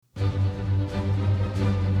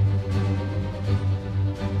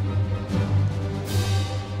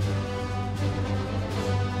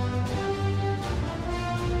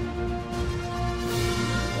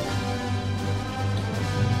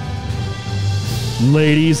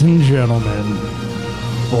Ladies and gentlemen,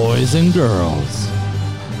 Boys and girls.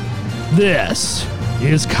 this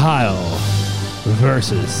is Kyle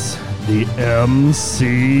versus the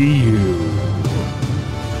MCU.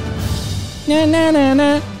 Na na na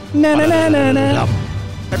na na na na na na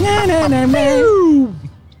na na na.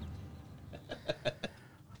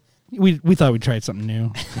 We thought we'd try something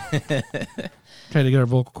new. Try to get our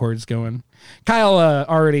vocal cords going. Kyle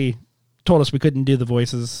already told us we couldn't do the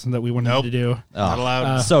voices that we wanted to do. Not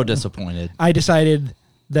allowed. So disappointed. I decided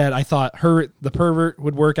that I thought the pervert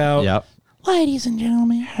would work out. Yep. Ladies and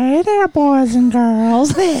gentlemen, hey there, boys and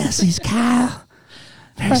girls. This is Kyle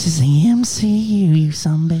versus the MCU, you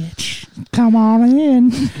sumbitch. Come on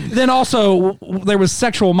in. Then also, there was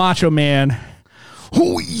Sexual Macho Man.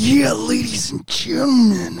 Oh, yeah, ladies and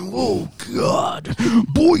gentlemen. Oh, God.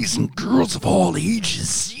 Boys and girls of all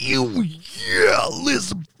ages. Oh, yeah,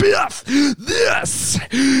 Elizabeth. This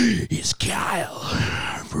is Kyle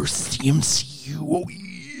versus the MCU. Oh,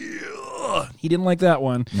 yeah. He didn't like that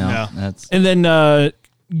one. No. That's And then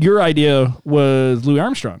your idea was Louis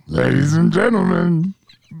Armstrong. Ladies and gentlemen,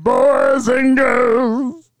 boys and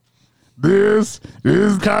girls, this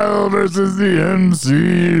is Kyle versus the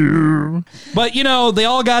MCU. But, they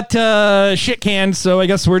all got shit canned, so I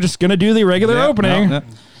guess we're just going to do the regular opening. No.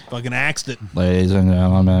 Fucking axed it. Ladies and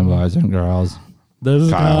gentlemen, boys and girls. This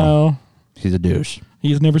is Kyle. He's a douche.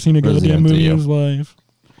 He's never seen a Versus the goddamn movie in MCU. his life.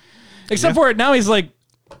 Except for it, now he's like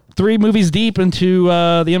 3 movies deep into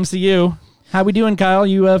the MCU. How we doing, Kyle?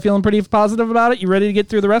 You feeling pretty positive about it? You ready to get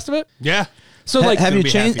through the rest of it? Yeah. So, like, have you be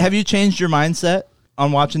changed? happy. Have you changed your mindset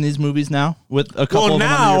on watching these movies now with a couple Well, of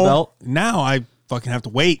them under your belt? now I fucking have to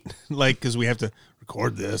wait, because we have to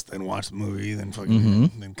record this, then watch the movie, then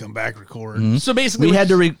fucking then come back record. so basically, We had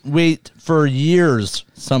to wait for years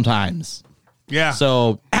sometimes. Yeah.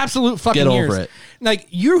 So absolute fucking Get over years. it. Like,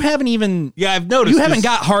 you haven't even, yeah, I've noticed. you haven't this.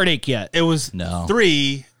 got heartache yet. It was No.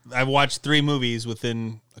 3. I've watched 3 movies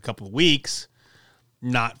within a couple of weeks,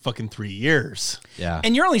 not fucking 3 years. yeah,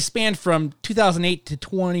 And you're only spanned from 2008 to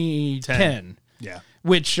 2010. Yeah.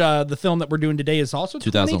 Which the film that we're doing today is also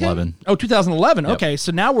 2011. 2010? Oh, 2011. Yep. Okay,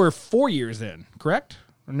 so now we're 4 years in, correct?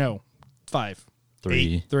 Or no, 5,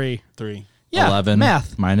 3, 3. 3. Yeah, 11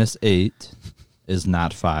 math. minus 8 is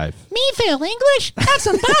not 5. Me fail English? That's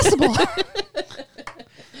impossible.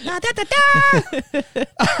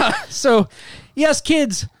 So, yes,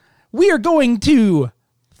 kids, we are going to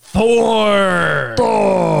Thor.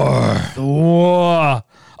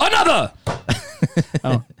 Another.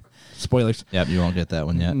 Oh, spoilers. Yep, you won't get that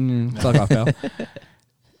one yet. Fuck off, Kyle.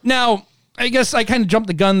 Now, I guess I kind of jumped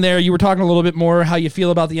the gun there. You were talking a little bit more how you feel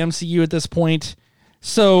about the MCU at this point.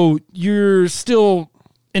 So you're still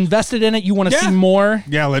invested in it? You want to Yeah. see more?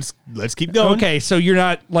 Yeah, let's keep going. Okay, so you're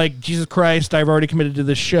not like, Jesus Christ, I've already committed to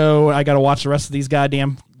this show. I got to watch the rest of these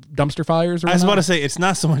goddamn dumpster fires. Or I was whatnot? about to say, it's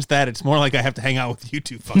not so much that, it's more like I have to hang out with you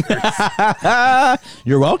two fuckers.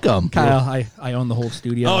 You're welcome. Kyle, I own the whole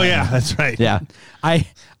studio. Oh, yeah, that's right. Yeah, I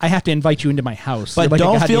have to invite you into my house. but You're like a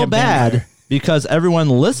don't goddamn feel vampire. bad because everyone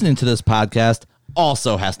listening to this podcast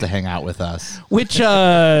also has to hang out with us. Which,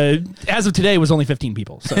 as of today, was only 15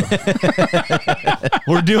 people. So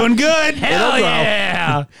We're doing good. hell grow.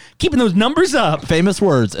 yeah, keeping those numbers up. Famous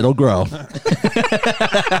words, it'll grow. Is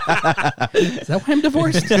that why I'm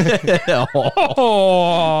divorced?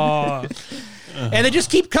 Oh. And they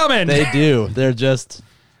just keep coming. They do. They're just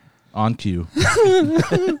on cue.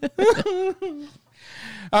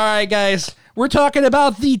 All right, guys. We're talking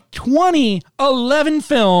about the 2011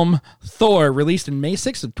 film Thor, released in May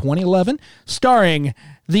 6th of 2011, starring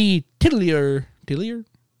the titular. I don't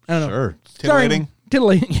know. Sure. Titillating.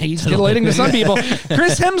 Titillating. Yeah, he's titillating to some people.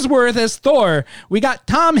 Chris Hemsworth as Thor. We got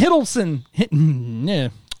Tom Hiddleston. Yeah.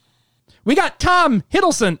 We got Tom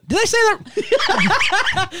Hiddleston. Did I say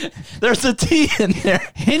that? There's a T in there.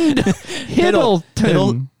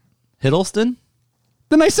 Hiddleton. Hiddleston?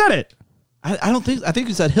 Then I said it. I don't think. I think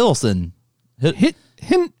you said Hiddleston.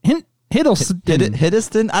 Hiddleston.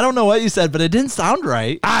 Hiddleston? I don't know what you said, but it didn't sound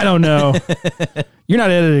right. I don't know. You're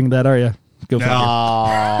not editing that, are you? Go for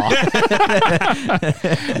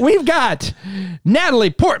it. We've got Natalie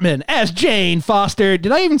Portman as Jane Foster.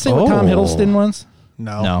 Did I even say what Tom Oh. Hiddleston was?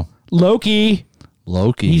 No. Loki.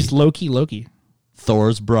 Loki. He's Loki.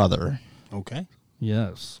 Thor's brother Okay.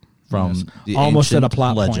 Yes. from the Almost at ancient a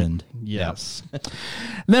plot legend. point. Yes.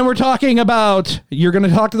 Then we're talking about, you're going to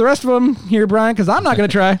talk to the rest of them here, Brian, because I'm not going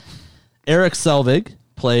to try. Eric Selvig,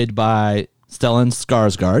 played by Stellan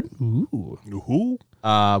Skarsgård. Who?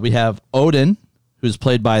 We have Odin, who's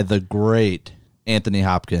played by the great Anthony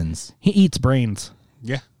Hopkins. He eats brains.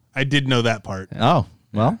 Yeah. I did know that part. Oh,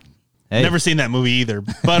 well. Hey. Never seen that movie either,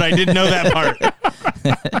 but I did know that part.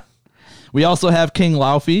 We also have King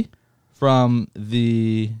Laufey from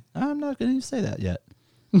the... I'm not going to say that yet.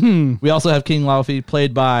 We also have King Laufey,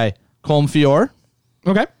 played by Colm Feore.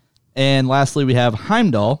 Okay. And lastly, we have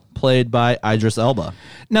Heimdall, played by Idris Elba.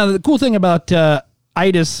 Now, the cool thing about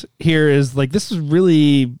Idris here is, like, this is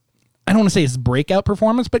really... I don't want to say his breakout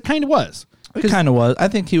performance, but kind of was. It kind of was. I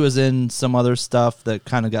think he was in some other stuff that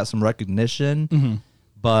kind of got some recognition. Mm-hmm.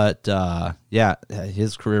 But, yeah,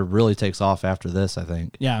 his career really takes off after this, I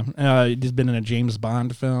think. Yeah. He's been in a James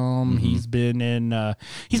Bond film. Mm-hmm. He's been in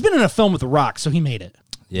a film with The Rock, so he made it.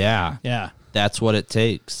 Yeah. Yeah. That's what it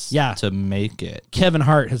takes to make it. Kevin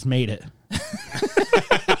Hart has made it.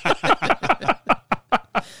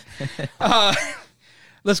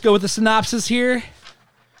 Let's go with the synopsis here.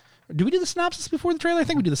 Do we do the synopsis before the trailer? I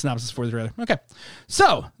think we do the synopsis before the trailer. Okay.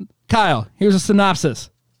 So, Kyle, here's a synopsis.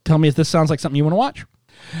 Tell me if this sounds like something you want to watch.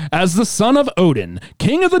 As the son of Odin,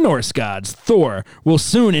 king of the Norse gods, Thor will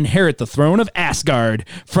soon inherit the throne of Asgard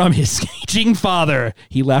from his aging father.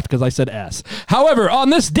 He laughed because I said S. However, on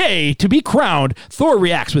this day to be crowned, Thor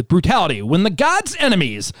reacts with brutality when the god's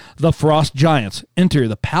enemies, the Frost Giants, enter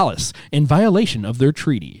the palace in violation of their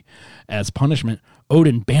treaty. As punishment,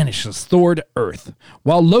 Odin banishes Thor to Earth,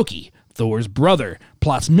 while Loki, Thor's brother,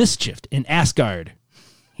 plots mischief in Asgard.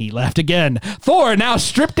 He laughed again. Thor, now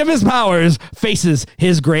stripped of his powers, faces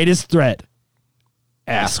his greatest threat.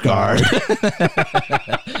 Asgard.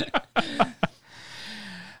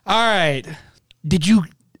 All right. Did you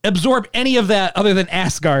absorb any of that other than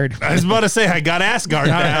Asgard? I was about to say, I got Asgard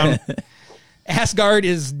down. Asgard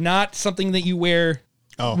is not something that you wear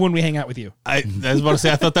when we hang out with you. I was about to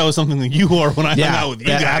say, I thought that was something that you wore when I hung out with you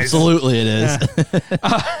guys. Absolutely it is.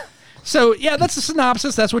 So, yeah, that's the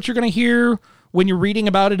synopsis. That's what you're going to hear when you're reading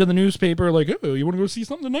about it in the newspaper. Like, oh, you want to go see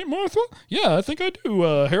something tonight, Martha? Yeah, I think I do,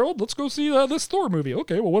 Harold. Let's go see this Thor movie.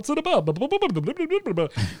 Okay, well, what's it about? Like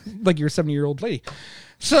you're a 70-year-old lady.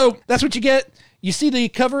 So that's what you get. You see the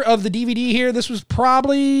cover of the DVD here. This was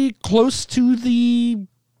probably close to the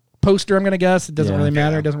poster, I'm going to guess. It doesn't really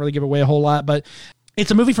matter. It doesn't really give away a whole lot, but... It's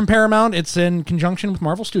a movie from Paramount. It's in conjunction with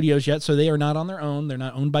Marvel Studios yet, so they are not on their own. They're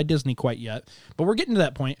not owned by Disney quite yet, but we're getting to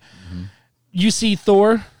that point. Mm-hmm. You see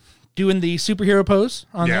Thor doing the superhero pose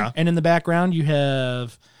on there, and in the background you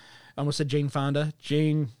have, I almost said Jane Fonda.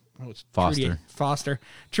 Foster. Foster.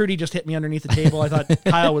 Trudy just hit me underneath the table. I thought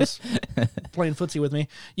Kyle was playing footsie with me.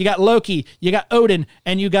 You got Loki, you got Odin,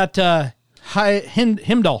 and you got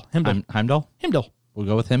Heimdall. Heimdall? Heimdall. We'll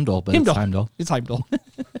go with Heimdall, but it's Heimdall. It's Heimdall.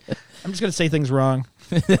 I'm just going to say things wrong.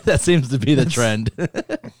 That seems to be the trend.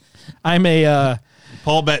 I'm a...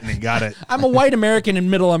 Paul Bettany, got it. I'm a white American in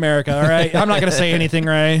middle America, all right? I'm not going to say anything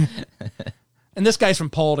right. And this guy's from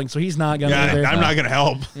Paulding, so he's not going to either. I'm not going to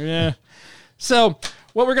help. Yeah. So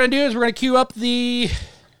what we're going to do is we're going to queue up the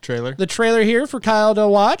trailer here for Kyle to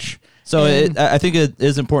watch. So I think it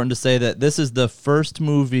is important to say that this is the first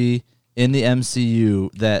movie in the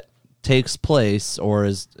MCU that takes place, or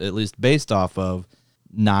is at least based off of,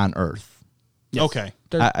 non-Earth. Yes. Okay.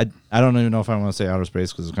 I don't even know if I want to say outer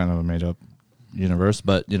space because it's kind of a made-up universe,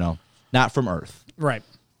 but, not from Earth. Right.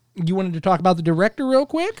 You wanted to talk about the director real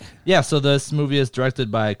quick? Yeah, so this movie is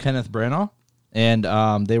directed by Kenneth Branagh, and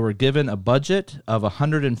they were given a budget of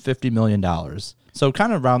 $150 million. So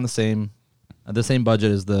kind of around the same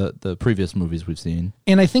budget as the previous movies we've seen.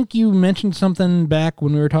 And I think you mentioned something back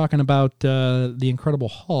when we were talking about The Incredible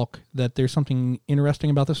Hulk, that there's something interesting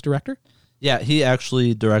about this director? Yeah, he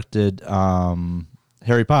actually directed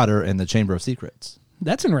Harry Potter and the Chamber of Secrets.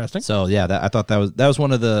 That's interesting. So yeah, I thought that was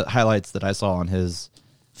one of the highlights that I saw on his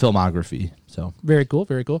filmography. So very cool,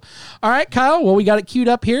 very cool. All right, Kyle. Well, we got it queued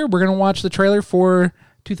up here. We're gonna watch the trailer for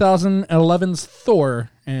 2011's Thor,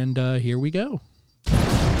 and here we go.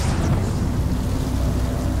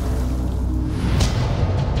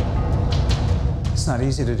 It's not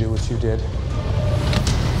easy to do what you did.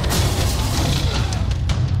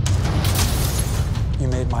 You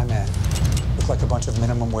made my men look like a bunch of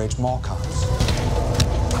minimum wage mall cops.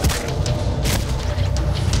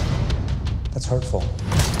 That's hurtful.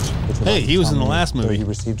 Hey, he was in the last movie. You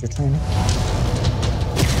received your training?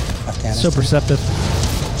 Afghanistan? So perceptive.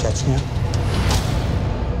 Chechnya?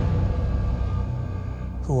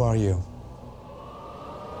 Who are you?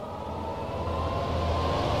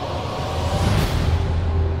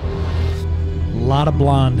 A lot of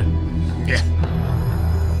blonde. Yeah.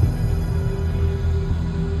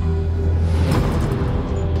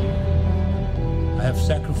 I have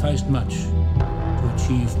sacrificed much to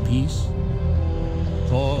achieve peace.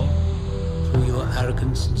 For, through your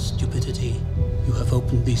arrogance and stupidity, you have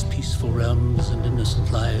opened these peaceful realms and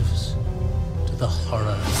innocent lives to the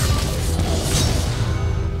horror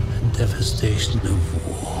and devastation of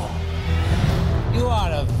war. You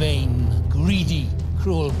are a vain, greedy,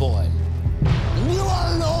 cruel boy. You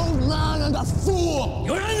are an old man and a fool!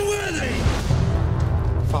 You're unworthy!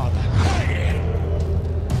 Father.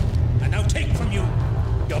 And now take from you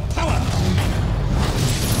your power!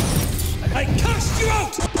 I cast you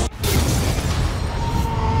out!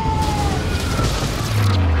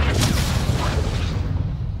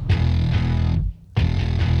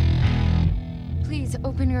 Please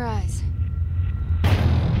open your eyes.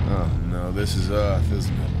 Oh, no, this is Earth,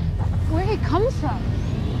 isn't it? Where he comes from?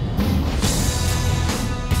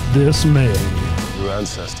 This man. Your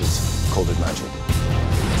ancestors called it magic.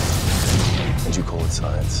 And you call it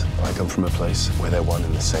science. I come from a place where they're one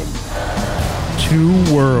and the same. Two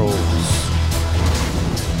worlds.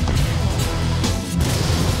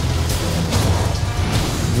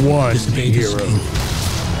 One hero.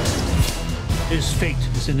 His fate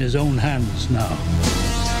is in his own hands now.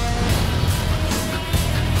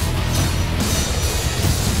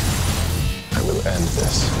 I will end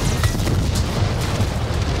this.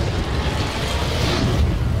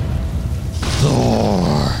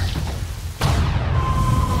 Thor.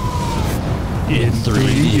 In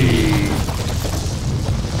 3D.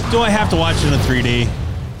 Do I have to watch it in 3D?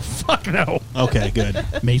 Fuck no. Okay, good.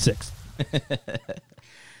 May 6th.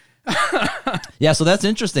 Yeah, so that's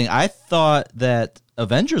interesting. I thought that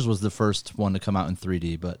Avengers was the first one to come out in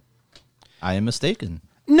 3D, but I am mistaken.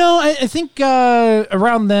 No, I think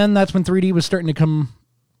around then, that's when 3D was starting to come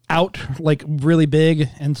out like really big,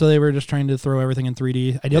 and so they were just trying to throw everything in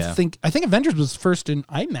 3D. I think Avengers was first in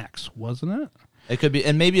IMAX, wasn't it? It could be,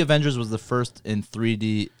 and maybe Avengers was the first in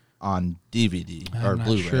 3D on DVD or I'm not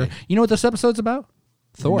Blu-ray. sure. You know what this episode's about?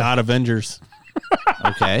 Thor. Not Avengers.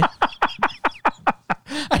 Okay.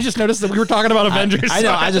 I just noticed that we were talking about Avengers. I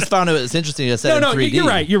know. I just found it was interesting. It said No, in 3D. you're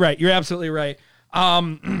right. You're right. You're absolutely right.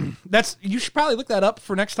 That's you should probably look that up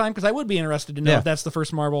for next time because I would be interested to know if that's the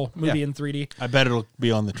first Marvel movie in 3D. I bet it'll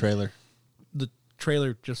be on the trailer. The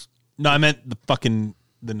trailer just No, I meant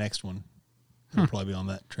the next one. It'll probably be on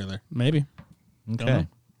that trailer. maybe. Okay.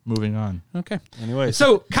 Moving on. Okay. Anyway,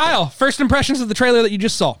 So Kyle, first impressions of the trailer that you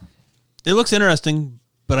just saw. it looks interesting,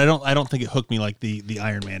 but I don't think it hooked me like the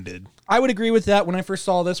Iron Man did. I would agree with that when I first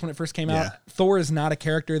saw this, when it first came out. Yeah. Thor is not a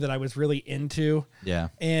character that I was really into. Yeah.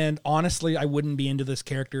 And honestly, I wouldn't be into this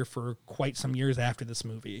character for quite some years after this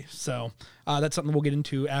movie. So that's something we'll get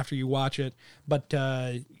into after you watch it. But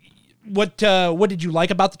what did you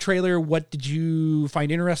like about the trailer? What did you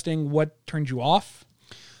find interesting? What turned you off?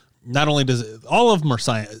 Not only does it, all of them are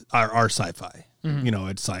sci-fi. Mm-hmm. You know,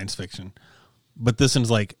 it's science fiction, but this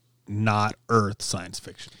one's like not Earth science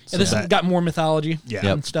fiction. So And this has got more mythology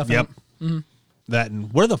and stuff. Yep. In it. Mm-hmm. That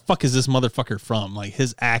and where the fuck is this motherfucker from? Like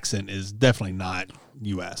his accent is definitely not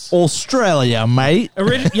U.S. Australia, mate.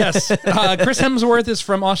 Yes. Chris Hemsworth is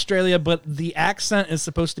from Australia, but the accent is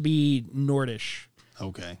supposed to be Nordish.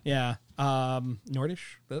 Okay. Yeah. Nordish?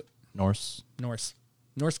 Norse.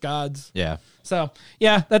 Norse gods. Yeah. So,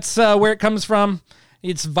 yeah, that's where it comes from.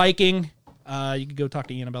 It's Viking. You could go talk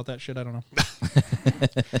to Ian about that shit. I don't know.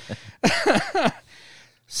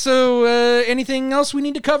 So, anything else we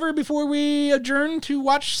need to cover before we adjourn to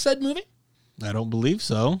watch said movie? I don't believe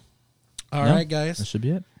so. All right, guys. That should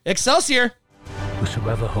be it. Excelsior!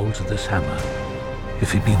 Whosoever holds this hammer,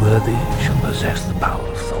 if he be worthy, shall possess the power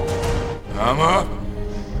of Thor. Hammer!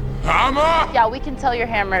 Hammer! Yeah, we can tell you're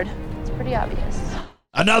hammered. It's pretty obvious.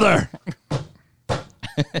 Another.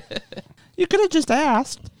 You could have just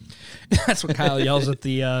asked. That's what Kyle yells at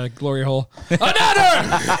the glory hole.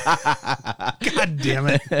 Another! God damn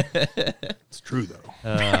it. It's true, though.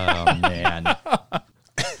 Oh, man.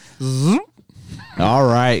 All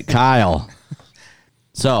right, Kyle.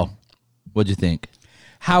 So, what'd you think?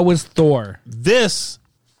 How was Thor? This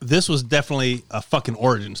was definitely a fucking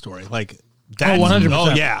origin story. Like, that's, 100%.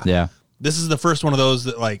 Oh, yeah. Yeah. This is the first one of those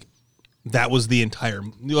that, like, that was the entire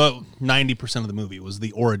 90% of the movie was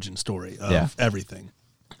the origin story of everything.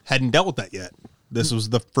 Hadn't dealt with that yet. This was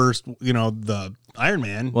the first, the Iron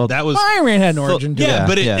Man. Well, that was Iron Man had an origin to it. yeah,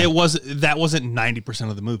 but it wasn't 90%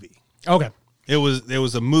 of the movie. Okay. It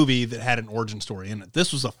was a movie that had an origin story in it.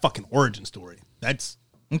 This was a fucking origin story. That's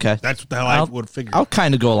Okay. what the hell I would figure. I'll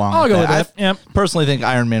kind of go along I'll with go that. with that. Yep. I personally think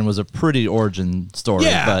Iron Man was a pretty origin story.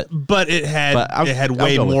 Yeah, but it had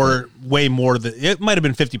way I'll go more than it might have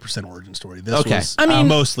been 50% origin story. This was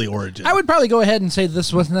mostly origin. I would probably go ahead and say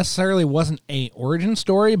this wasn't a origin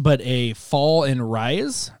story, but a fall and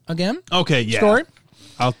rise again. Okay, yeah. Story.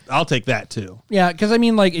 I'll take that too. Yeah, because I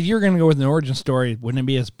mean, like, if you're going to go with an origin story, wouldn't it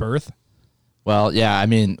be his birth? Well, yeah, I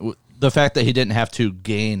mean, the fact that he didn't have to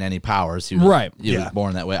gain any powers. He was, Right. He was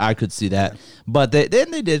born that way. I could see that. But they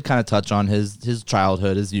did kind of touch on his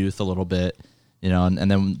childhood, his youth a little bit,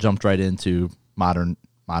 and then jumped right into modern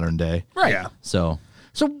day. Right. Yeah. So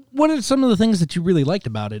what are some of the things that you really liked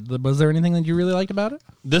about it? Was there anything that you really liked about it?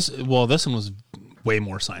 This one was way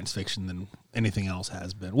more science fiction than anything else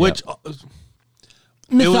has been. Which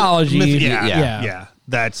mythology. Yeah.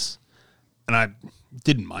 That's, and I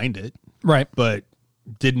didn't mind it. Right. But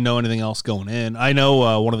didn't know anything else going in. I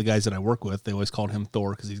know one of the guys that I work with, they always called him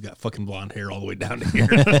Thor because he's got fucking blonde hair all the way down to here.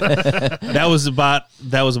 That was about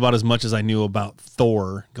as much as I knew about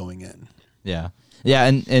Thor going in. Yeah. Yeah,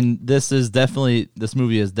 and this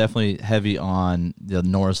movie is definitely heavy on the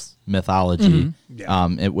Norse mythology.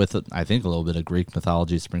 Yeah. With I think a little bit of Greek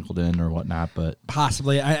mythology sprinkled in or whatnot, but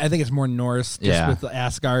possibly I think it's more Norse, just with the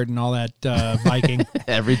Asgard and all that Viking.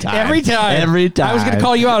 Every time. I was going to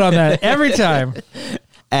call you out on that every time.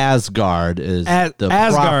 Asgard is the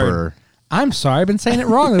proper. I'm sorry, I've been saying it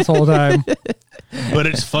wrong this whole time. But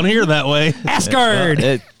it's funnier that way. Asgard.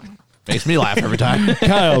 It makes me laugh every time.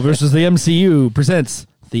 Kyle versus the MCU presents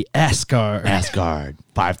the Asgard. Asgard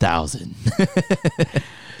 5000.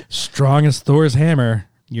 Strong as Thor's hammer,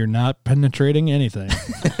 you're not penetrating anything.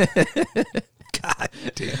 God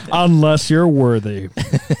damn. Unless you're worthy.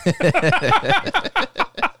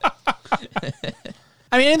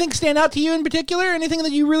 I mean, anything stand out to you in particular? Anything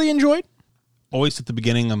that you really enjoyed? Always at the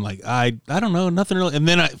beginning, I'm like, I don't know, nothing really. And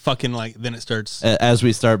then I fucking then it starts. As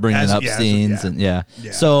we start bringing up scenes. Yeah.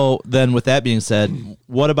 So then with that being said,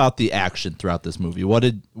 what about the action throughout this movie?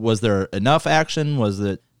 Was there enough action? Was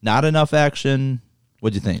it not enough action?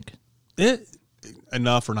 What'd you think?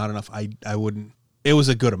 Enough or not enough? I wouldn't. It was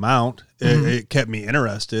a good amount. It kept me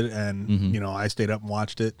interested, and I stayed up and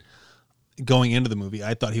watched it. Going into the movie,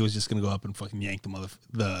 I thought he was just going to go up and fucking yank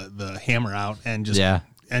the hammer out and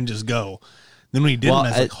just go. Then when he didn't, I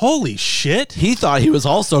was like, "Holy shit!" He thought he was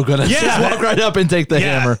also going to just walk right up and take the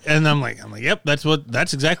hammer. And I'm like, "Yep, that's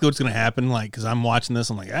exactly what's going to happen." Like, because I'm watching this,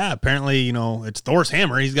 I'm like, apparently, it's Thor's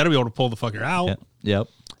hammer. He's got to be able to pull the fucker out. Yep.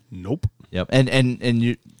 Nope. Yep. And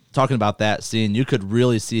you talking about that scene, you could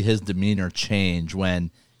really see his demeanor change when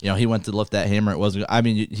he went to lift that hammer. It wasn't. I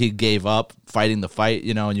mean, he gave up fighting the fight.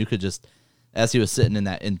 And you could just, as he was sitting in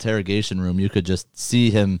that interrogation room, you could just see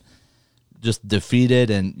him just defeated.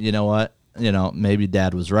 And you know what? Maybe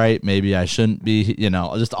Dad was right. Maybe I shouldn't be.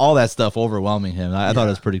 Just all that stuff overwhelming him. I thought it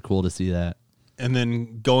was pretty cool to see that. And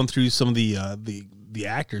then going through some of the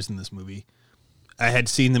actors in this movie, I had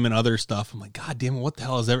seen them in other stuff. I'm like, God damn it, what the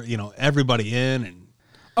hell is everybody in? And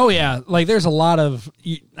oh yeah, like there's a lot of.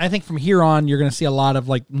 I think from here on, you're going to see a lot of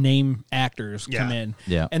like name actors come in,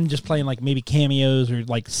 and just playing like maybe cameos or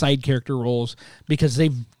like side character roles because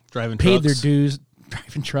they've paid their dues.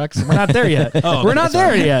 Driving trucks. We're not there yet. We're not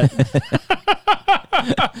there yet.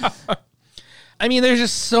 I mean, there's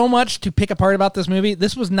just so much to pick apart about this movie.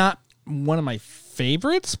 This was not one of my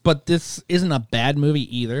favorites, but this isn't a bad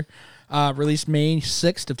movie either. Released May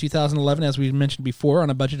 6th of 2011, as we mentioned before, on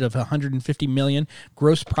a budget of $150 million.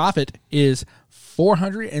 Gross profit is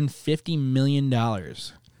 $450 million. Yeah,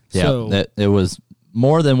 so it was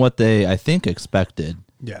more than what they, I think, expected.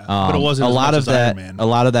 Yeah, but it wasn't a lot of that. Iron Man. A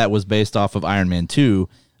lot of that was based off of Iron Man 2,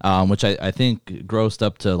 which I think grossed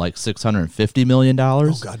up to like $650 million.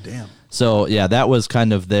 Oh goddamn! So yeah, that was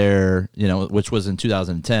kind of their, which was in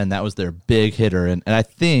 2010. That was their big hitter, and I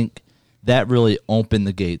think that really opened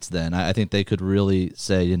the gates. Then I think they could really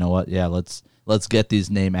say, you know what? Yeah, let's get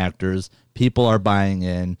these name actors. People are buying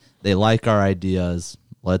in. They like our ideas.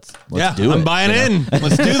 Let's do it. I'm buying in.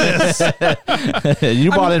 Let's do this.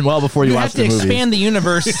 You bought in well before you watched the movie. You have to expand the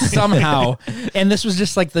universe somehow, and this was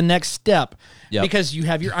just like the next step. Yep. Because you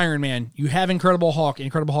have your Iron Man, you have Incredible Hulk.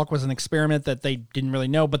 Incredible Hulk was an experiment that they didn't really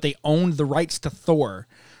know, but they owned the rights to Thor.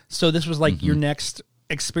 So this was like your next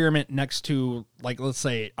experiment next to, like, let's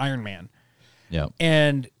say Iron Man. Yeah,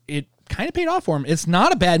 and it kind of paid off for him. It's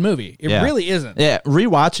not a bad movie. It really isn't. Yeah,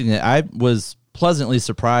 rewatching it, I was pleasantly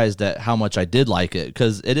surprised at how much I did like it,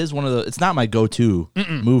 because it is one of the. It's not my go-to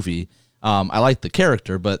movie. I like the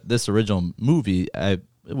character, but this original movie, it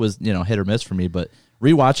was hit or miss for me. But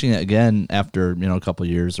rewatching it again after a couple of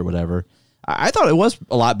years or whatever, I thought it was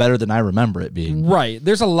a lot better than I remember it being. Right.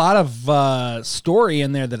 There's a lot of story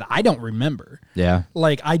in there that I don't remember. Yeah.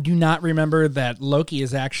 Like, I do not remember that Loki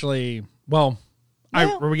is actually, well,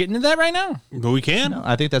 are we getting into that right now? But we can. No,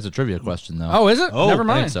 I think that's a trivia question, though. Oh, is it? Oh, never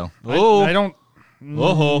mind. I think so. I don't.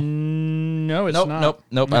 No, it's not.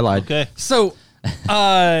 Nope. I lied. Okay. So,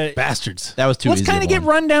 bastards. That was too easy. Let's kind of get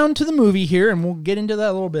run down to the movie here, and we'll get into that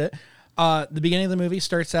a little bit. The beginning of the movie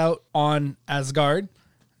starts out on Asgard.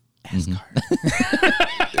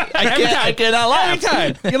 I cannot laugh. Every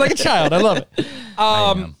time. You're like a child. I love it.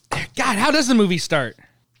 God, how does the movie start?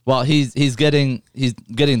 Well, he's getting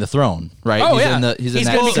the throne, right? Oh, he's in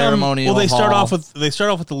that ceremonial. Well, they start hall. off with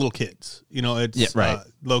the little kids. It's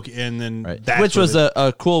Loki, and then which was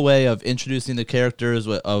a cool way of introducing the characters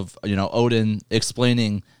of Odin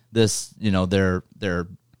explaining this, their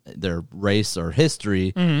race or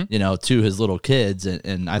history, to his little kids,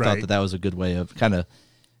 and I thought that was a good way of kind of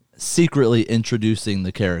secretly introducing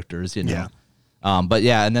the characters, Yeah. But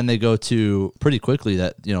yeah, and then they go to pretty quickly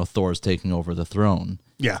that Thor's taking over the throne.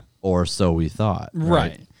 Yeah. Or so we thought.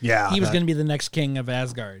 Right. Yeah. He was going to be the next king of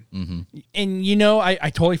Asgard. Mm-hmm. And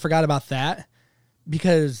I totally forgot about that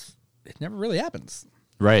because it never really happens.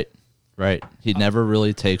 Right. He never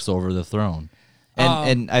really takes over the throne.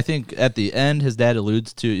 And I think at the end, his dad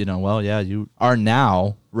alludes to, you are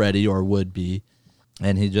now ready or would be.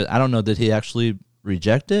 And I don't know, did he actually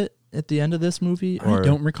reject it at the end of this movie? Or I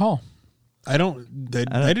don't recall. I didn't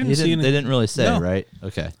see anything. They didn't really say, right?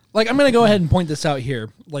 Okay. Like, I'm going to go ahead and point this out here.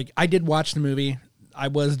 Like, I did watch the movie. I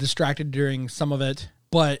was distracted during some of it,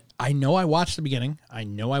 but I know I watched the beginning. I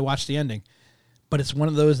know I watched the ending. But it's one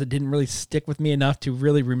of those that didn't really stick with me enough to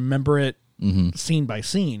really remember it scene by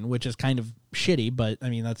scene, which is kind of shitty, but I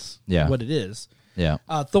mean, that's what it is. Yeah.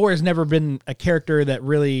 Thor has never been a character that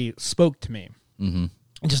really spoke to me. Mm-hmm.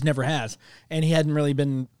 It just never has. And he hadn't really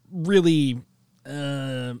been really...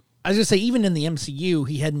 I was going to say, even in the MCU,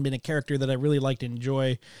 he hadn't been a character that I really liked to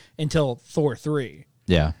enjoy until Thor 3.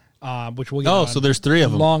 Yeah. Which we'll get on. So there's 3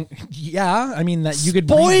 of them. Yeah, I mean, that you could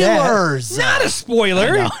Spoilers! Not a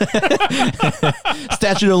spoiler!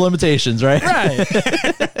 Statute of limitations, right? Right.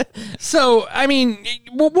 So, I mean,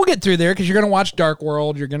 we'll get through there because you're going to watch Dark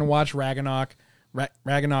World. You're going to watch Ragnarok.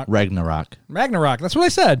 Ragnarok. That's what I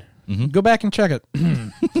said. Mm-hmm. Go back and check it.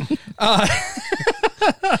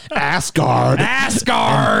 Asgard.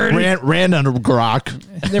 Ragnarok.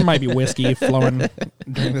 There might be whiskey flowing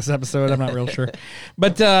during this episode. I'm not real sure.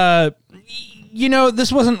 But,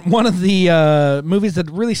 this wasn't one of the movies that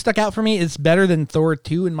really stuck out for me. It's better than Thor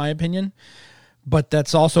 2, in my opinion. But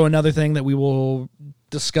that's also another thing that we will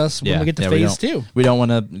discuss when we get to Phase 2. We don't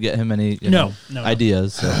want to get him any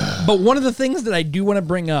ideas. So. But one of the things that I do want to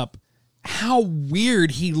bring up, how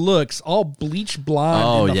weird he looks, all bleach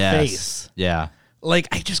blonde in the face. Yeah. Like,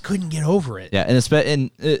 I just couldn't get over it. Yeah, and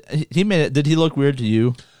he made it. Did he look weird to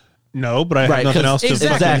you? No, but I have nothing else to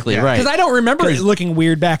Exactly, right. Because I don't remember it looking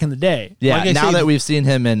weird back in the day. Yeah, like now that we've seen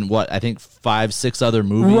him in, I think 5-6 other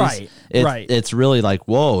movies. Right. It's really like,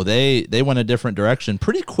 whoa, they went a different direction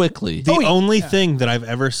pretty quickly. The only thing that I've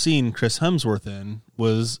ever seen Chris Hemsworth in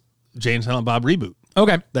was Jay and Silent Bob Reboot.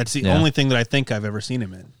 Okay. That's the only thing that I think I've ever seen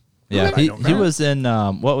him in. Yeah, he was in,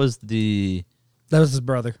 what was the... That was his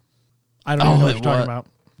brother. I don't know what you're talking about.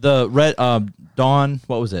 The Red Dawn,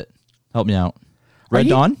 what was it? Help me out. Red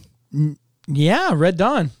Dawn? Yeah, Red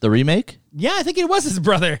Dawn. The remake? Yeah, I think it was his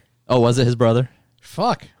brother. Oh, was it his brother?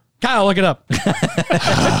 Fuck. Kyle, look it up.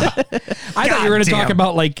 I thought you were going to talk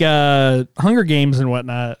about like Hunger Games and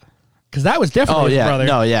whatnot. Because that was definitely his brother.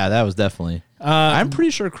 No, yeah, that was definitely. I'm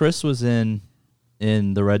pretty sure Chris was in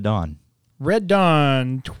the Red Dawn. Red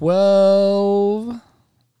Dawn 12...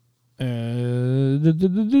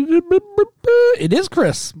 it is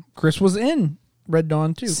Chris. Chris was in Red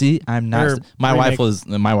Dawn too. See, I'm not. My wife is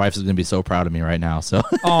going to be so proud of me right now. So,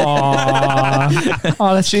 oh,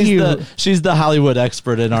 that's cute. She's the Hollywood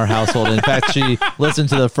expert in our household. In fact, she listened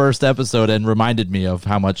to the first episode and reminded me of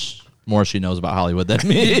how much more she knows about Hollywood than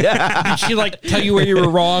me. Did she like tell you where you were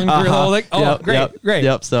wrong? Like, oh, yep, great.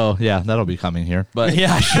 Yep. So yeah, that'll be coming here. But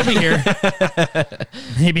yeah, she'll be here.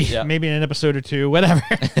 maybe in an episode or two, whatever.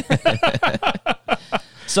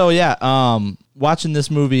 So yeah, watching this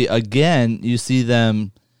movie again, you see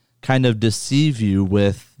them kind of deceive you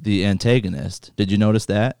with the antagonist. Did you notice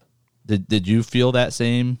that? Did you feel that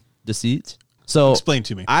same deceit? So explain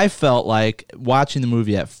to me. I felt like watching the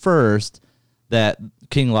movie at first that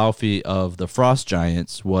King Laufey of the Frost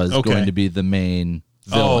Giants was going to be the main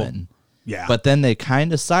villain. Yeah. But then they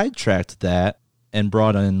kind of sidetracked that and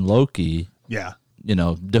brought in Loki. Yeah.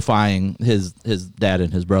 Defying his dad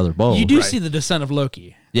and his brother both. You do see the descent of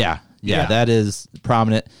Loki. Yeah, that is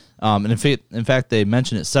prominent. And in fact, they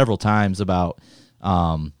mention it several times about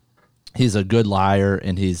he's a good liar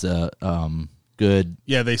and he's a good.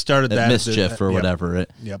 Yeah, they started that mischief or whatever.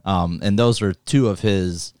 Yep. And those are two of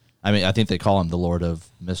his. I mean, I think they call him the Lord of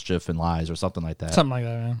Mischief and Lies or something like that. Something like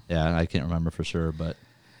that. Man. Yeah, I can't remember for sure, but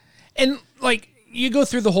and like you go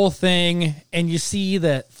through the whole thing and you see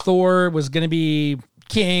that Thor was going to be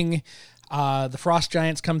king. The Frost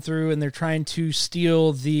Giants come through and they're trying to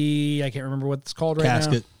steal the, I can't remember what it's called right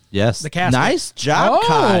casket. Yes. The casket. Nice job,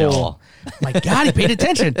 Kyle. My God, he paid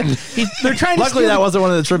attention. They're trying to Luckily, steal that wasn't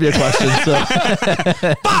one of the trivia questions. So.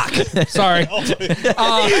 Fuck! Sorry.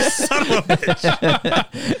 You son of a bitch.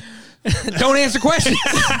 Don't answer questions.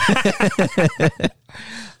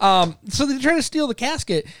 So they're trying to steal the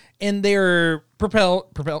casket, and they're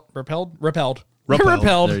repelled. There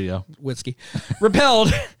you go. Whiskey.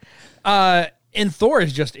 Repelled. And Thor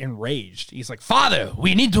is just enraged. He's like, "Father,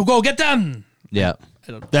 we need to go get them." Yeah.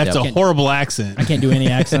 That's a horrible accent. I can't do any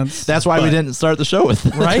accents. That's why we didn't start the show with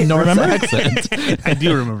Right? North Remember? accent. I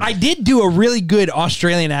do remember. I did do a really good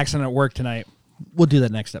Australian accent at work tonight. We'll do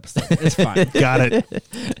that next episode. It's fine. Got it.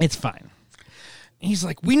 It's fine. He's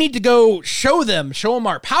like, we need to go show them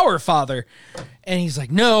our power, Father. And he's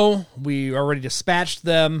like, no, we already dispatched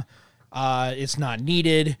them. It's not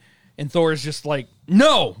needed. And Thor's just like,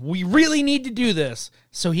 no, we really need to do this.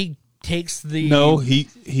 So he takes the... No, he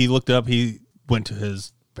looked up. He went to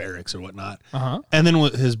his barracks or whatnot. And then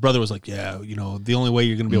his brother was like, yeah, the only way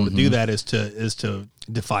you're going to be able to do that is to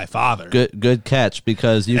defy Father. Good catch,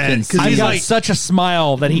 because you can see. I got such a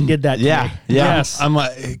smile that he did that to me. Yeah. Yes. I'm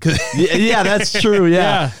like... Yeah, that's true.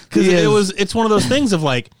 Yeah. Because it's one of those things of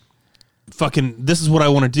like, fucking, this is what I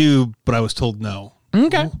want to do, but I was told no.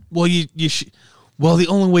 Okay. Well, well, the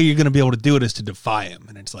only way you're going to be able to do it is to defy him.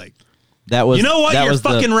 And it's like, that was, you know what? That You're was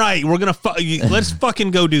fucking right. We're going to let's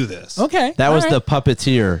fucking go do this. Okay. That was the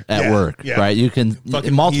puppeteer at work, right? You can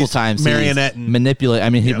multiple times marionette and manipulate.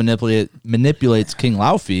 I mean, he manipulates King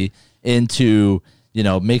Laufey into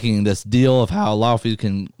making this deal of how Laufey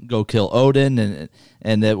can go kill Odin,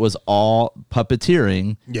 and it was all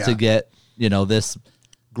puppeteering to get this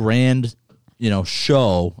grand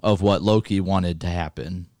show of what Loki wanted to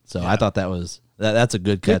happen. So I thought that was that's a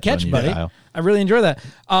good catch on you, buddy. Kyle. I really enjoy that.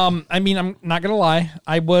 I mean, I'm not gonna lie,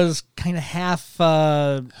 I was kind of half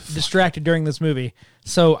distracted during this movie,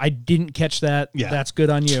 so I didn't catch that. Yeah. That's good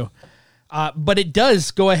on you. But it does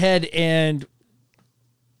go ahead and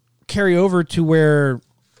carry over to where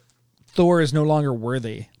Thor is no longer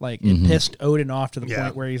worthy. Like it pissed Odin off to the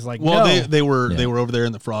point where he's like, well, no. they were over there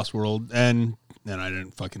in the Frost world, and I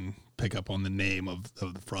didn't fucking pick up on the name of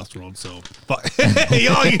the Frost world, so fuck.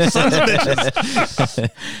 Y'all, you sons of bitches.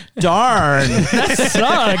 Darn. That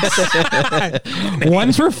sucks.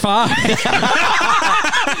 1 for 5.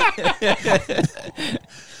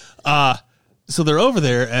 So they're over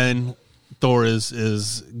there, and Thor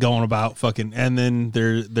is going about fucking, and then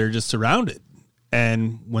they're just surrounded.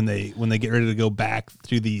 And when they get ready to go back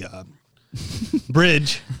through the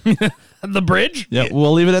bridge, The bridge? Yeah,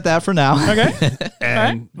 we'll leave it at that for now. Okay.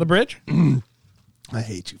 and The bridge? I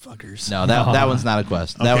hate you fuckers. No, that one's not a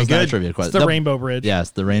quest. That Okay, was not a good. trivia quest. It's the Rainbow Bridge.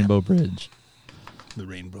 Yes, the Rainbow Bridge. The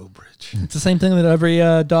Rainbow Bridge. It's the same thing that every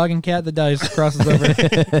dog and cat that dies crosses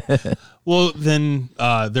over. Well, then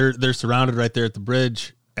they're surrounded right there at the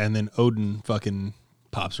bridge, and then Odin fucking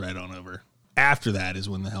pops right on over. After that is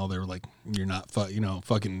when the hell they were like, "You're not,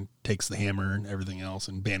 fucking takes the hammer and everything else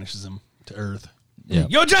and banishes him to Earth." Yeah.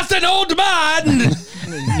 You're just an old man.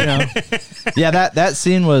 Yeah, that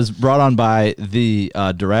scene was brought on by the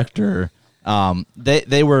director.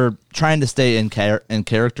 They were trying to stay in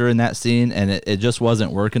character in that scene, and it just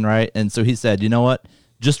wasn't working right. And so he said, "You know what?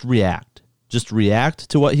 Just react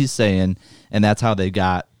to what he's saying," and that's how they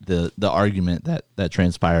got the argument that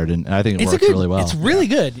transpired. And I think it works really well. It's really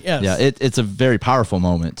good. Yes. Yeah, it's a very powerful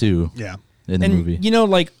moment too. Yeah, in the movie.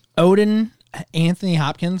 Like Odin, Anthony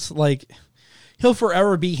Hopkins, like he'll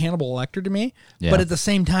forever be Hannibal Lecter to me. Yeah. But at the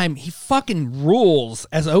same time, he fucking rules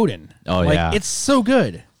as Odin. Oh, like, yeah. It's so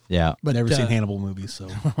good. Yeah. but never seen Hannibal movies, so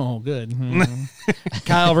Oh, good.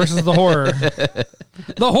 Kyle versus the horror.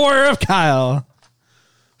 The horror of Kyle.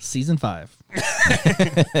 Season 5.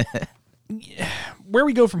 Where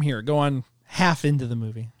we go from here? Go on half into the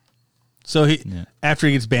movie. So after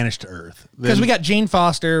he gets banished to Earth, Because we got Jane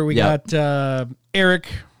Foster, we got Eric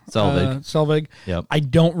Selvig. Yep. I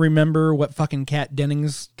don't remember what fucking Kat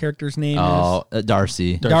Dennings' character's name is.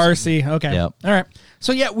 Darcy. Darcy. Okay. Yep. All right.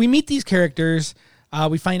 So yeah, we meet these characters.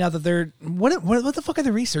 We find out that they're what the fuck are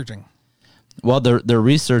they researching? Well, they're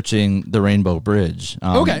researching the Rainbow Bridge.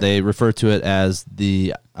 Okay. They refer to it as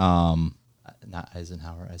the not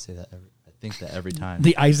Eisenhower. I say that I think that every time.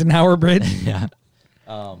 The Eisenhower Bridge. Yeah.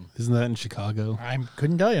 Isn't that in Chicago? I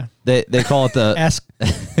couldn't tell you. They call it the Ask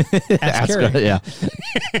Carrie. Yeah.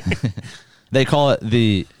 They call it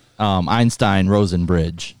the Einstein-Rosen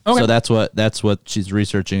Bridge. Okay. So that's what she's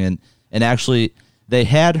researching, and actually they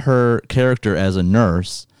had her character as a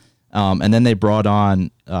nurse, and then they brought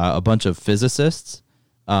on a bunch of physicists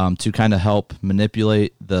to kind of help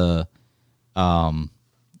manipulate the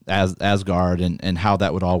Asgard and how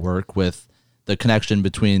that would all work with the connection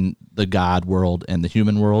between the God world and the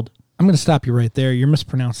human world. I'm going to stop you right there. You're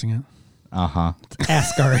mispronouncing it. Uh-huh. It's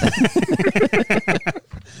Asgard.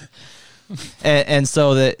 and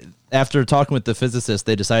so that after talking with the physicist,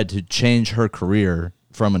 they decided to change her career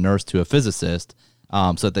from a nurse to a physicist,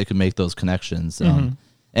 so that they could make those connections.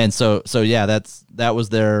 And so yeah, that was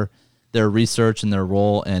their research and their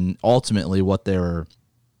role, and ultimately what they're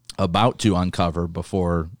about to uncover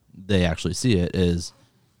before they actually see it is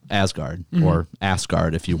Asgard, or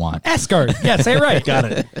Asgard if you want. Asgard. Yeah, say it right. Got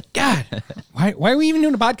it. God, why are we even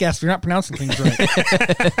doing a podcast if you're not pronouncing things right?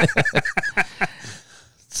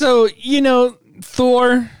 So,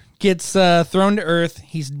 Thor gets thrown to Earth.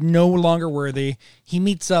 He's no longer worthy. He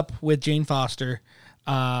meets up with Jane Foster.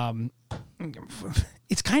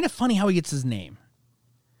 It's kind of funny how he gets his name.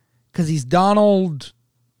 Because he's Donald.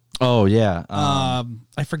 Oh, yeah.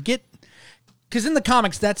 I forget. Because in the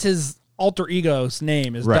comics, that's his alter ego's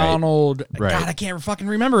name is Right. Donald. Right. God, I can't fucking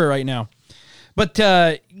remember it right now. But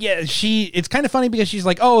yeah, it's kind of funny because she's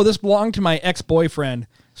like, oh, this belonged to my ex-boyfriend.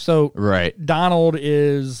 So Right. Donald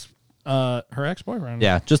is her ex-boyfriend.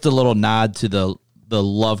 Yeah, just a little nod to the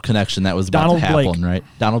love connection that was about Donald to happen, Blake. right?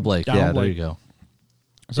 Donald Blake. Donald There Blake. you go.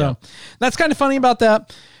 So that's kind of funny about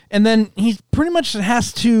that. And then he pretty much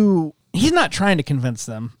has to, he's not trying to convince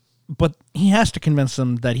them, but he has to convince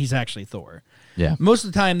them that he's actually Thor. Yeah. Most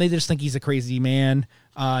of the time, they just think he's a crazy man.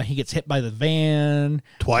 He gets hit by the van.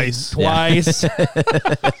 Twice.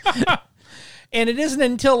 And it isn't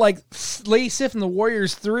until like Lady Sif and the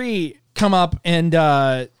Warriors 3 come up and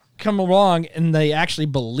come along and they actually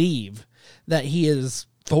believe that he is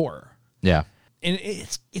Thor. Yeah. And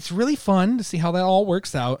it's really fun to see how that all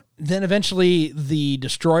works out. Then eventually the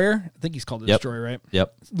Destroyer, I think he's called the Destroyer, right?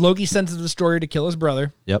 Yep. Loki sends the Destroyer to kill his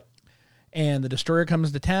brother. Yep. And the Destroyer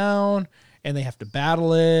comes to town and they have to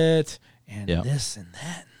battle it and Yep. this and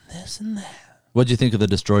that and this and that. What'd you think of the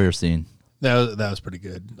Destroyer scene? That was pretty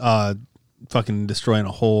good. Fucking destroying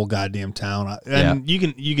a whole goddamn town, and you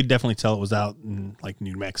could definitely tell it was out in like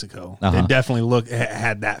New Mexico. It definitely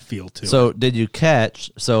had that feel to it. So did you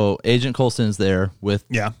catch? So Agent Coulson's there with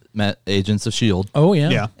Agents of S.H.I.E.L.D. Oh yeah,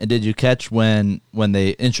 yeah. And did you catch when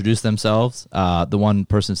they introduce themselves? The one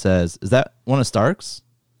person says, "Is that one of Stark's?"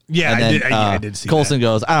 Yeah, and then, I did see Coulson that.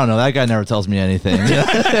 goes, "I don't know. That guy never tells me anything."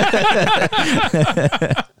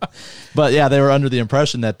 But yeah, they were under the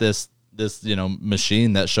impression that this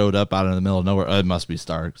machine that showed up out in the middle of nowhere, it must be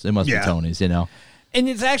Stark's. It must be Tony's. And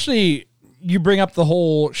it's actually, you bring up the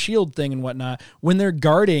whole S.H.I.E.L.D. thing and whatnot. When they're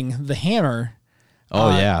guarding the hammer,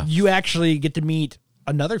 you actually get to meet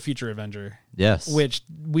another future Avenger. Yes, which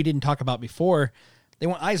we didn't talk about before. They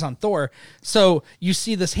want eyes on Thor, so you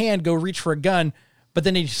see this hand go reach for a gun, but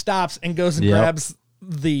then he stops and goes and grabs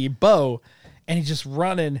the bow, and he's just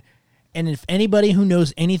running. And if anybody who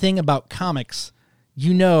knows anything about comics,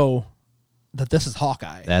 you know that this is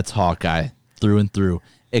Hawkeye. That's Hawkeye through and through.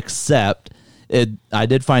 Except, I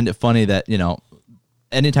did find it funny that,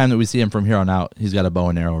 anytime that we see him from here on out, he's got a bow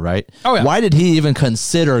and arrow, right? Oh, yeah. Why did he even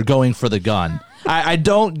consider going for the gun? I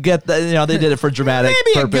don't get that. They did it for dramatic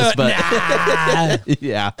purpose, but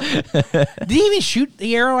yeah. Did he even shoot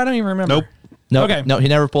the arrow? I don't even remember. Nope. No, Okay. no, he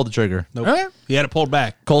never pulled the trigger. Nope. Okay. He had it pulled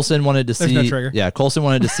back. Coulson wanted to There's see. no trigger. Yeah, Coulson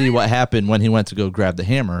wanted to see what happened when he went to go grab the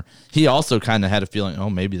hammer. He also kind of had a feeling, oh,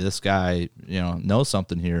 maybe this guy, knows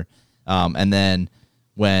something here. And then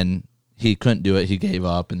when he couldn't do it, he gave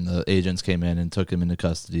up, and the agents came in and took him into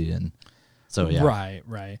custody. And so, yeah,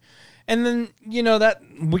 Right. And then, that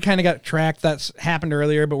we kind of got tracked. That's happened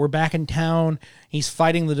earlier, but we're back in town. He's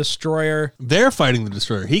fighting the Destroyer. They're fighting the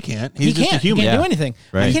Destroyer. He can't. He's just a human. He can't do anything.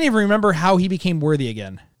 Right. I can't even remember how he became worthy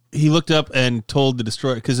again. He looked up and told the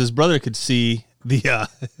Destroyer, because his brother could see the...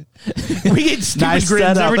 We get stupid Nice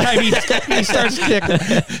grins setup. every time he starts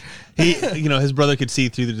kicking. His brother could see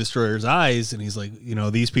through the Destroyer's eyes, and he's like,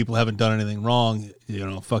 these people haven't done anything wrong.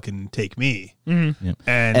 Fucking take me. Mm-hmm. Yep.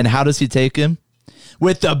 And how does he take him?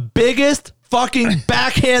 With the biggest fucking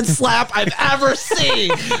backhand slap I've ever seen.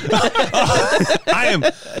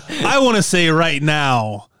 I want to say right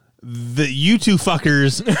now that you two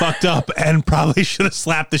fuckers fucked up and probably should have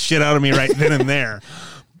slapped the shit out of me right then and there,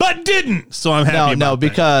 but didn't. So I'm happy. No,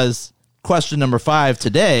 because question number 5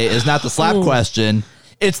 today is not the slap question.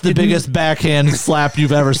 It's the biggest backhand slap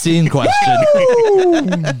you've ever seen question.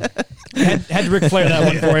 Had to Ric Flair that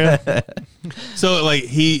one for you. So like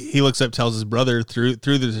he looks up, tells his brother through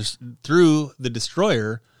the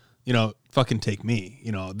Destroyer, fucking take me.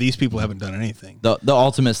 These people haven't done anything. The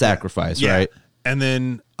ultimate sacrifice, right? And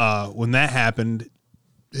then when that happened,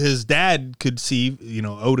 his dad could see,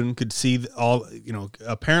 Odin could see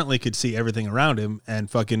apparently could see everything around him and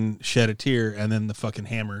fucking shed a tear, and then the fucking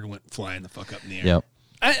hammer went flying the fuck up in the air. Yep.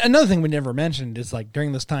 Another thing we never mentioned is like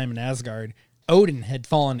during this time in Asgard, Odin had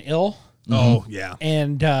fallen ill. Oh, yeah.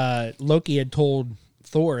 And Loki had told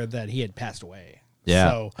Thor that he had passed away.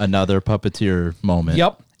 Yeah. So, another puppeteer moment.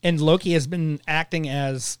 Yep. And Loki has been acting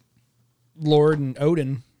as Lord and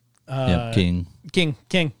Odin. King.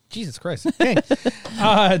 Jesus Christ. King.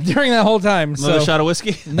 During that whole time. Another shot of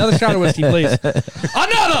whiskey? Another shot of whiskey, please.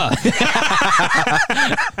 Another!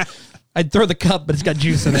 I'd throw the cup, but it's got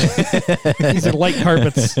juice in it. These are light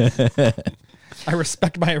carpets. I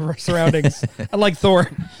respect my surroundings. Unlike Thor.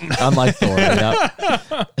 Yeah.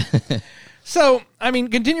 So, I mean,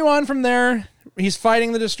 continue on from there. He's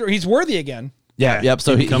fighting the Destroyer. He's worthy again. Yeah. Yep.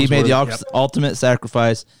 So he made the ultimate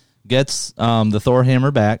sacrifice, gets the Thor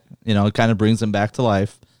hammer back. It kind of brings him back to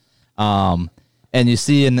life. And you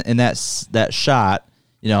see in that shot,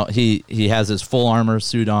 he has his full armor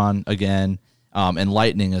suit on again, and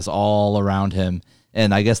lightning is all around him.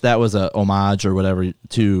 And I guess that was a homage or whatever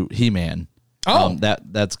to He-Man. Oh,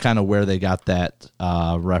 that's kind of where they got that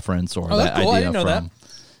reference or that cool. idea I didn't know from. that.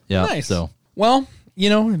 Yeah. Nice. So, well,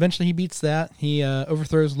 eventually he beats that. He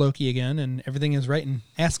overthrows Loki again, and everything is right in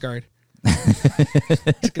Asgard.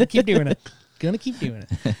 Just gonna keep doing it.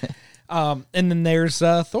 And then there's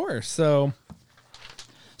Thor. So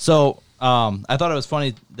I thought it was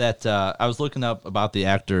funny that I was looking up about the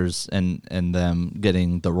actors and them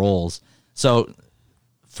getting the roles. So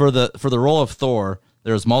for the role of Thor,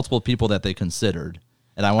 there's multiple people that they considered,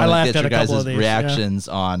 and I want to get your guys' reactions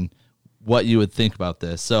on what you would think about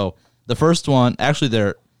this. So the first one,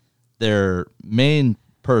 actually, their main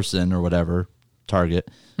person or whatever target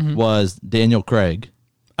was Daniel Craig.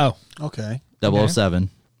 Oh, okay. 007.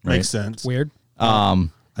 Right? Makes sense. Weird.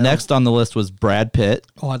 Next on the list was Brad Pitt.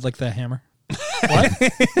 Oh, I'd like that hammer. What?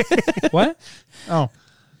 What? Oh.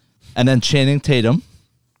 And then Channing Tatum.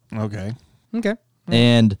 Okay.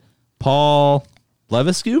 And Paul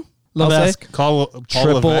Levesque. Paul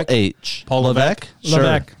Triple Levesque. H. Paul Levesque? Sure.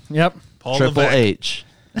 Levesque. Yep. Paul Triple Levesque. H.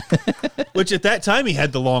 Which at that time he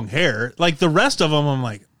had the long hair. Like the rest of them, I'm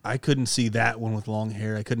like, I couldn't see that one with long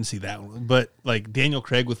hair. I couldn't see that one. But like Daniel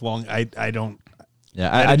Craig with long, I don't. Yeah,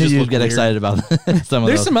 I knew you'd get excited about some of those.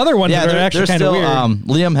 There's some other ones that are actually kind of weird.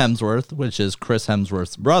 Liam Hemsworth, which is Chris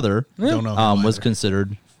Hemsworth's brother, Don't know was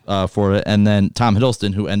considered for it. And then Tom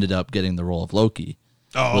Hiddleston, who ended up getting the role of Loki,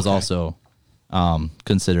 was also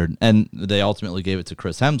considered. And they ultimately gave it to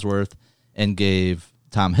Chris Hemsworth and gave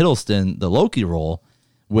Tom Hiddleston the Loki role,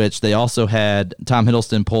 which they also had Tom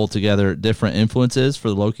Hiddleston pull together different influences for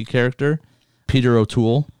the Loki character. Peter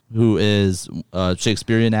O'Toole, who is a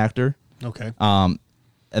Shakespearean actor. Okay.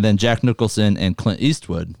 And then Jack Nicholson and Clint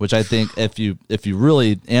Eastwood, which I think if you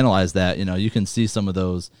really analyze that, you can see some of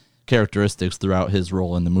those characteristics throughout his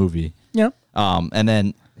role in the movie. Yeah. And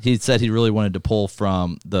then he said he really wanted to pull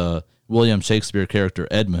from the William Shakespeare character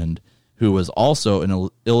Edmund, who was also an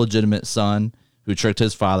illegitimate son who tricked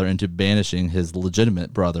his father into banishing his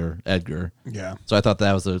legitimate brother, Edgar. Yeah. So I thought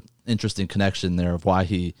that was an interesting connection there of why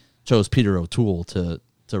he chose Peter O'Toole to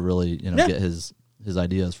really, get his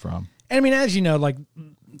ideas from. And I mean, as you know, like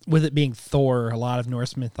with it being Thor, a lot of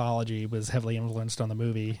Norse mythology was heavily influenced on the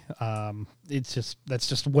movie. That's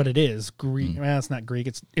just what it is. Greek. Well, it's not Greek.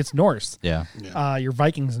 It's Norse. Yeah. Your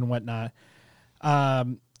Vikings and whatnot.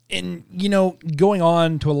 And going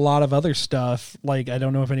on to a lot of other stuff. Like I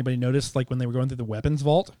don't know if anybody noticed, like when they were going through the weapons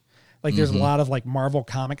vault, like there's a lot of like Marvel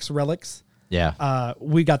Comics relics. Yeah.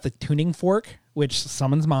 We got the tuning fork, which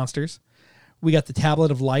summons monsters. We got the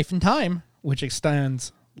tablet of life and time, which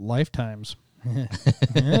extends lifetimes.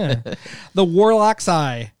 The Warlock's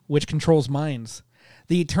Eye, which controls minds.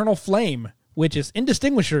 The Eternal Flame, which is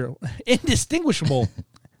indistinguishable.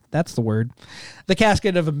 That's the word. The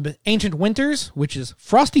Casket of Ancient Winters, which is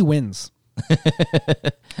frosty winds.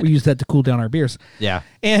 We use that to cool down our beers. Yeah.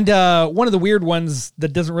 And one of the weird ones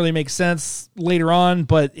that doesn't really make sense later on,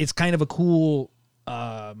 but it's kind of a cool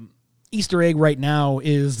Easter egg right now,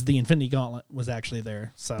 is the Infinity Gauntlet was actually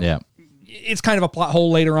there. So yeah. It's kind of a plot hole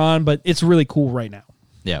later on, but it's really cool right now.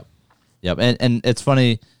 Yep. And it's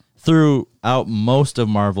funny, throughout most of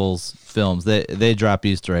Marvel's films, they drop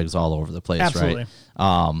Easter eggs all over the place. Absolutely.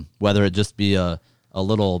 Right? Whether it just be a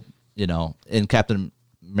little, in Captain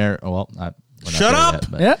America. Well, shut up.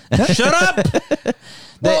 Shut up.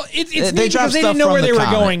 Well, it's neat because they didn't know where they were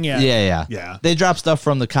going yet. Yeah. They drop stuff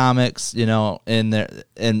from the comics, in there,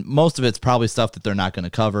 and most of it's probably stuff that they're not going to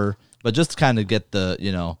cover, but just to kind of get the,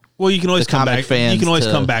 Well, you can always come back. You can always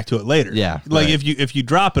come back to it later. Yeah, like right. if you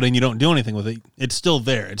drop it and you don't do anything with it, it's still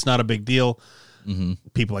there. It's not a big deal.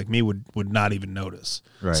 people like me would not even notice.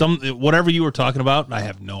 Right. Whatever you were talking about, I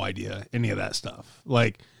have no idea any of that stuff.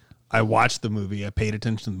 Like, I watched the movie, I paid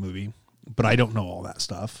attention to the movie, but I don't know all that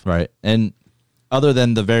stuff. Right. And other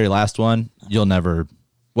than the very last one, you'll never.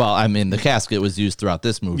 Well, I mean, the casket was used throughout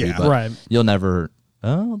this movie, but right. You'll never.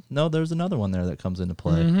 Oh no, there's another one there that comes into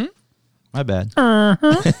play. Mm-hmm. My bad.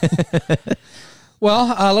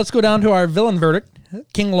 Well, let's go down to our villain verdict.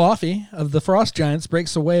 King Laufey of the Frost Giants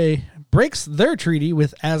breaks their treaty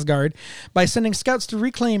with Asgard by sending scouts to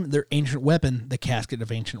reclaim their ancient weapon, the Casket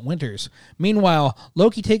of Ancient Winters. Meanwhile,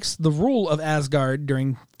 Loki takes the rule of Asgard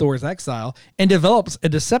during Thor's exile and develops a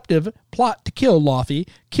deceptive plot to kill Laufey,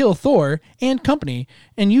 kill Thor and company,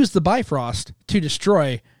 and use the Bifrost to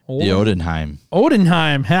destroy the Odinheim.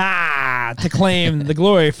 Odinheim, to claim the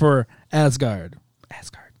glory for Asgard.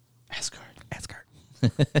 Asgard.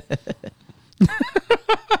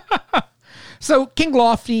 So, King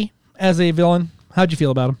Laufey as a villain, how'd you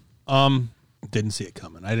feel about him? Didn't see it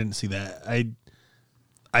coming. I didn't see that.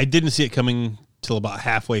 I didn't see it coming till about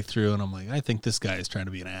halfway through, and I'm like, I think this guy is trying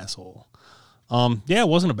to be an asshole. Yeah, it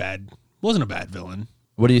wasn't a bad villain.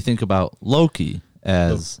 What do you think about Loki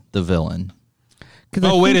as the villain?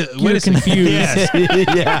 Wait a second. Confused. Yes.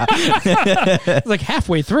 Yeah. It's like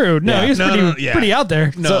halfway through. No, he was pretty out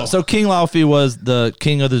there. No. So King Laufey was the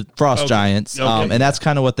king of the Frost Giants, and that's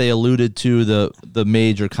kind of what they alluded to the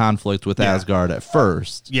major conflict with Asgard at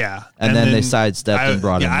first. Yeah, and then they sidestepped and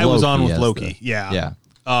brought in Loki. I was on with Loki. Yeah.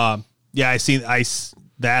 I see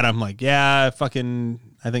that. I'm like, I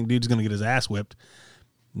think dude's gonna get his ass whipped.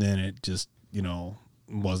 And then it just,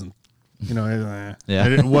 wasn't. I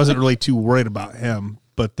wasn't really too worried about him,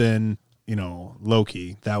 but then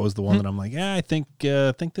Loki, that was the one that I'm like, I think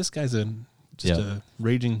this guy's a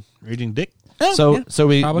raging dick. So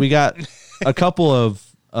we got a couple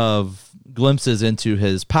of glimpses into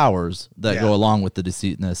his powers that go along with the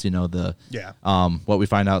deceitness. What we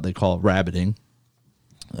find out they call rabbiting,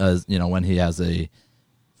 as when he has a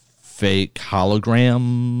fake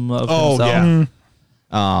hologram of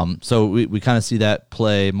himself. So we kind of see that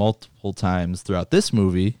play multiple times throughout this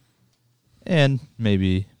movie, and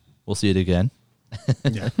maybe we'll see it again.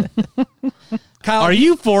 Kyle, are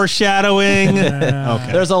you foreshadowing?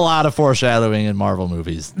 Okay. There's a lot of foreshadowing in Marvel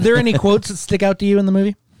movies. Are there any quotes that stick out to you in the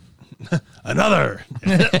movie? Another.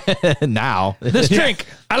 Now. This drink,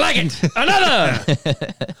 I like it. Another.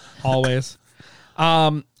 Always.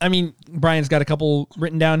 Brian's got a couple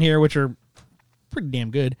written down here, which are pretty damn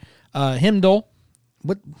good. Heimdall.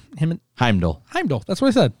 What? Heimdall. That's what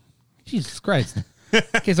I said. Jesus Christ. In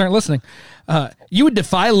case aren't listening. You would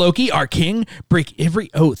defy Loki, our king, break every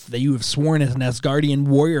oath that you have sworn as an Asgardian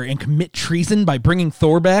warrior, and commit treason by bringing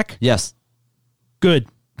Thor back? Yes. Good.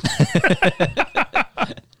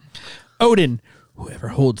 Odin, whoever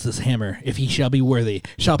holds this hammer, if he shall be worthy,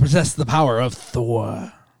 shall possess the power of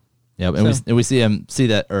Thor. Yeah, and we see him say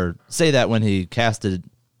that when he casted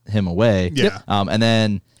him away. Yeah. And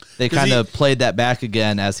then they kind of played that back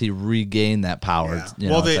again as he regained that power.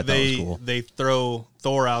 Yeah. They throw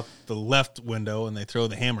Thor out the left window and they throw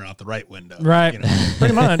the hammer out the right window. Right.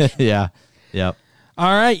 Pretty much. Yeah. Yep.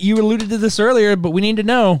 All right. You alluded to this earlier, but we need to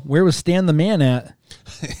know, where was Stan the Man at?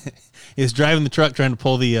 He's driving the truck trying to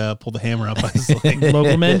pull the hammer up. I was like,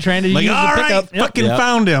 local men trying to use the pickup. Fucking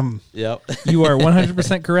found him. Yep. You are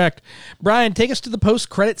 100% correct. Brian, take us to the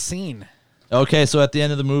post-credit scene. Okay, so at the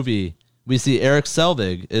end of the movie, we see Eric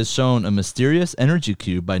Selvig is shown a mysterious energy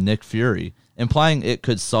cube by Nick Fury, implying it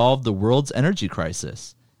could solve the world's energy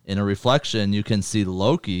crisis. In a reflection, you can see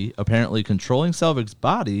Loki, apparently controlling Selvig's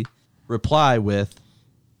body, reply with,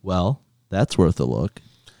 "Well, that's worth a look."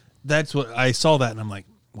 That's what I saw that, and I'm like,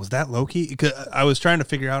 was that Loki? Because I was trying to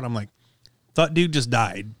figure out. I'm like, thought dude just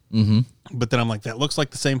died, but then I'm like, that looks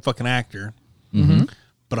like the same fucking actor,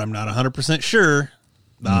 but I'm not 100% sure.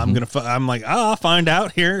 I'm like, I'll find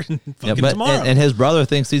out here tomorrow. And his brother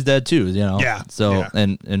thinks he's dead too, Yeah. So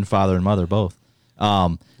and father and mother both.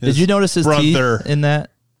 Did you notice his teeth in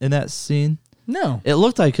that scene? No. It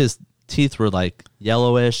looked like his teeth were like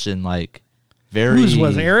yellowish and like very. Whose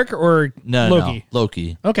was Eric or Loki? No,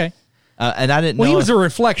 Loki. Okay. And I didn't know. Well, he was a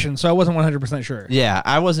reflection, so I wasn't 100% sure. Yeah,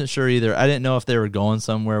 I wasn't sure either. I didn't know if they were going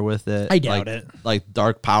somewhere with it. I doubt it. Like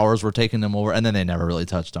dark powers were taking them over, and then they never really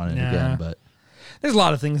touched on it again. But there's a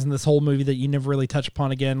lot of things in this whole movie that you never really touch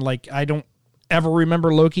upon again. Like, I don't ever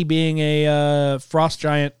remember Loki being a frost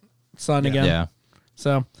giant son again. Yeah.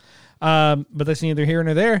 So, but that's neither here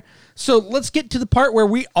nor there. So let's get to the part where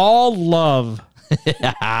we all love.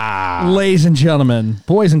 Ladies and gentlemen,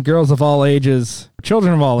 boys and girls of all ages,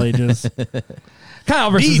 children of all ages,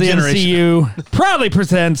 Kyle versus the MCU proudly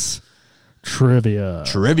presents Trivia.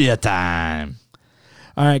 Trivia time.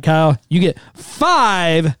 All right, Kyle, you get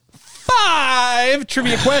five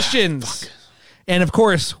trivia questions. And of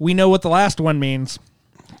course, we know what the last one means.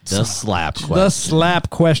 The slap question. The slap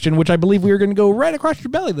question, which I believe we are going to go right across your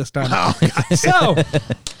belly this time. So,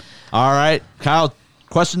 all right, Kyle,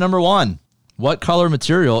 question number 1. What color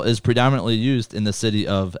material is predominantly used in the city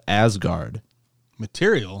of Asgard?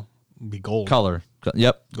 Material would be gold. Color.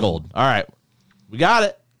 Yep, gold. All right, we got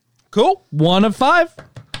it. Cool. 1 of 5.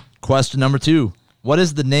 Question number 2. What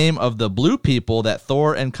is the name of the blue people that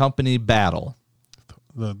Thor and company battle?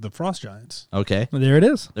 The Frost Giants. Okay. There it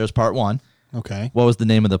is. There's part 1. Okay. What was the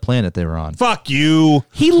name of the planet they were on? Fuck you.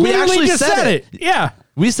 He literally actually just said said it. it. Yeah.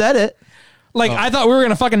 We said it. Like, I thought we were going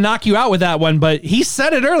to fucking knock you out with that one, but he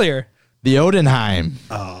said it earlier. The Odenheim.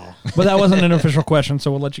 Oh. But that wasn't an official question,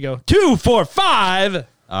 so we'll let you go. 2, 4, 5.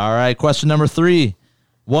 All right, question number 3.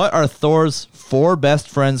 What are Thor's 4 best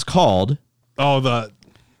friends called? Oh, the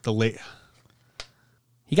late.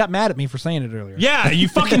 He got mad at me for saying it earlier. Yeah, you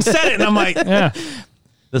fucking said it, and I'm like, Yeah.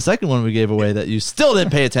 The second one we gave away that you still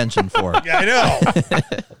didn't pay attention for. yeah,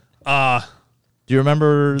 I know. Do you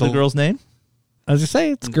remember the girl's name? As you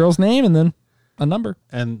say, it's a girl's name and then a number.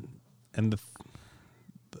 And the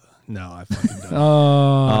no, I fucking don't.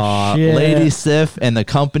 Oh, shit. Lady Sif and the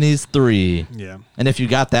company's 3. Yeah. And if you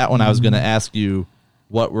got that one, I was going to ask you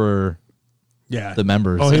what were the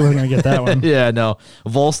members. Oh, he wasn't going to get that one. Yeah, no.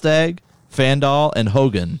 Volstagg, Fandal, and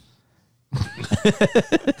Hogan.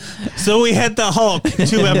 So we had the Hulk 2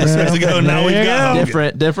 episodes ago. Now we've got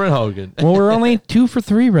Hogan. Different Hogan. Well, we're only 2 for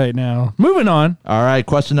 3 right now. Moving on. All right,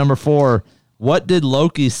 question number 4. What did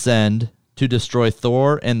Loki send to destroy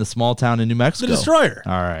Thor and the small town in New Mexico? The Destroyer.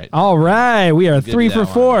 All right. All right. We are 3 for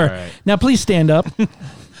 4. All right. Now, please stand up.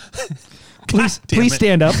 Please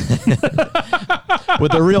stand up.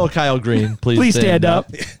 With the real Kyle Green, please stand up.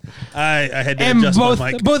 I had to And adjust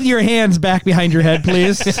my mic. both of your hands back behind your head,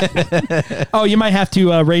 please. Oh, you might have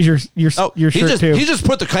to raise your shirt too. He just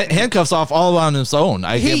put the handcuffs off all on his own.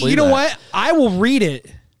 I can't believe you know that. what? I will read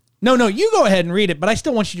it. No, you go ahead and read it, but I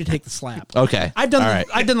still want you to take the slap. Okay. I've done All right.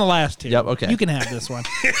 I've done the last 2. Yep, okay. You can have this one.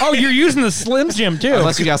 Oh, you're using the Slim Jim too.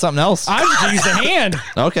 Unless you got something else. I'm just gonna use the hand.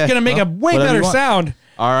 Okay. It's gonna make a way whatever better you want. sound.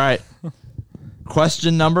 All right.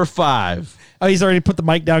 Question number 5. Oh, he's already put the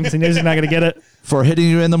mic down because he knows he's not gonna get it. For hitting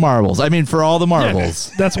you in the marbles. I mean, for all the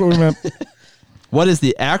marbles. That's what we meant. What is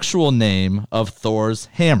the actual name of Thor's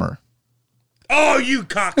hammer? Oh, you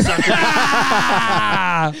cocksucker.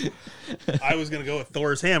 I was going to go with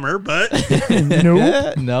Thor's hammer, but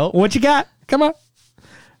Nope. No. What you got? Come on.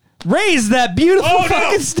 Raise that beautiful Oh, no.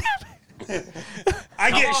 fucking step.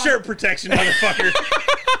 I get shirt protection, motherfucker.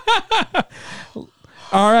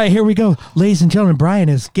 All right, here we go. Ladies and gentlemen, Brian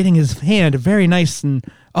is getting his hand very nice and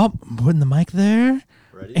putting the mic there.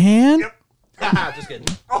 Ready? And Just kidding.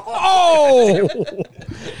 oh,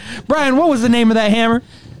 Brian, what was the name of that hammer?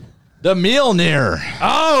 The Mjolnir.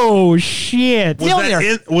 Oh shit!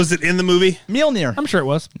 Was it in the movie? Mjolnir. I'm sure it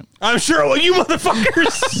was. I'm sure. Well, you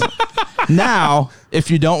motherfuckers. Now, if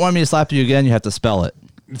you don't want me to slap you again, you have to spell it.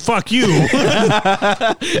 Fuck you.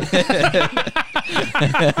 God,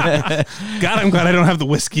 I'm glad I don't have the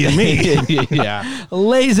whiskey in me. Yeah.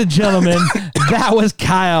 Ladies and gentlemen, that was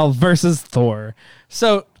Kyle versus Thor.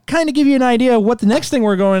 So, kind of give you an idea of what the next thing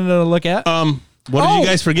we're going to look at. What did you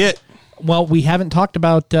guys forget? Well, we haven't talked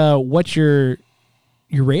about what your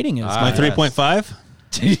rating is. My 3.5.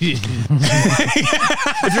 If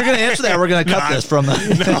you're going to answer that, we're going to cut this from the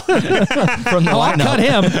from the I'll lineup. cut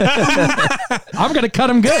him. I'm going to cut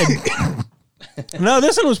him good. No,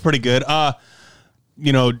 this one was pretty good.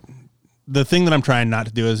 You know, the thing that I'm trying not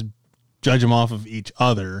to do is judge them off of each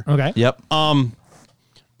other. Okay. Yep.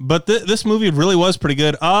 But this movie really was pretty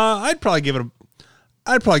good. I'd probably give it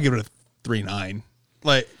a 3.9.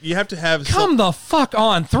 Like, you have to have Come the fuck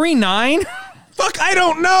on. 3.9? Fuck, I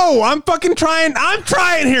don't know. I'm fucking trying. I'm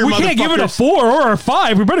trying here, We can't give it a 4 or a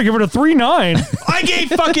 5. We better give it a 3.9. I gave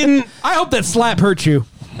fucking... I hope that slap hurt you.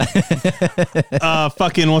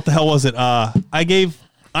 Fucking, what the hell was it? I gave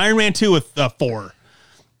Iron Man 2 with 4.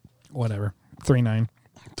 Whatever. 3.9.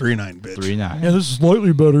 3.9, bitch. 3.9. Yeah, this is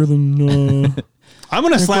slightly better than I'm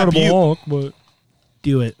going to slap Incredible you. Hulk, but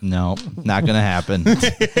do it. No, not going to happen. Do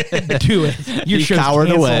it. Your He show's cowered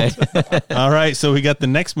canceled. away. All right, so we got the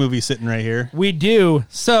next movie sitting right here. We do.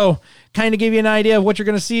 So, kind of give you an idea of what you're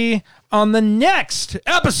going to see on the next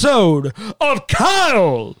episode of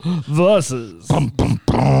Kyle versus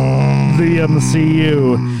the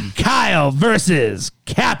MCU. Kyle versus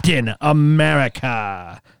Captain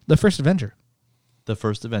America. The first Avenger. The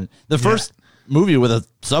first event. The first movie with a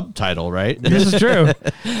subtitle, right? This is true.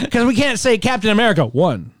 Because we can't say Captain America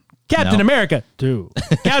 1, Captain America 2.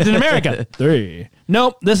 Captain America 3.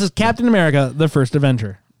 Nope, this is Captain America: The First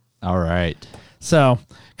Avenger. All right. So,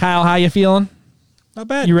 Kyle, how you feeling? Not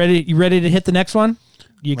bad. You ready to hit the next one?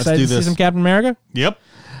 You excited to see some Captain America? Yep.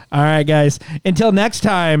 All right, guys. Until next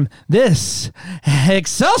time, this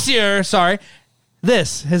Excelsior. Sorry.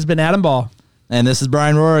 This has been Adam Ball. And this is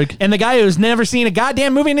Brian Rohrig. And the guy who's never seen a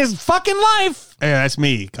goddamn movie in his fucking life. Hey, that's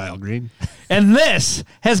me, Kyle Green. And this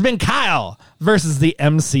has been Kyle versus the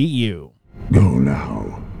MCU. Go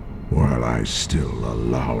now, while I still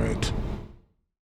allow it.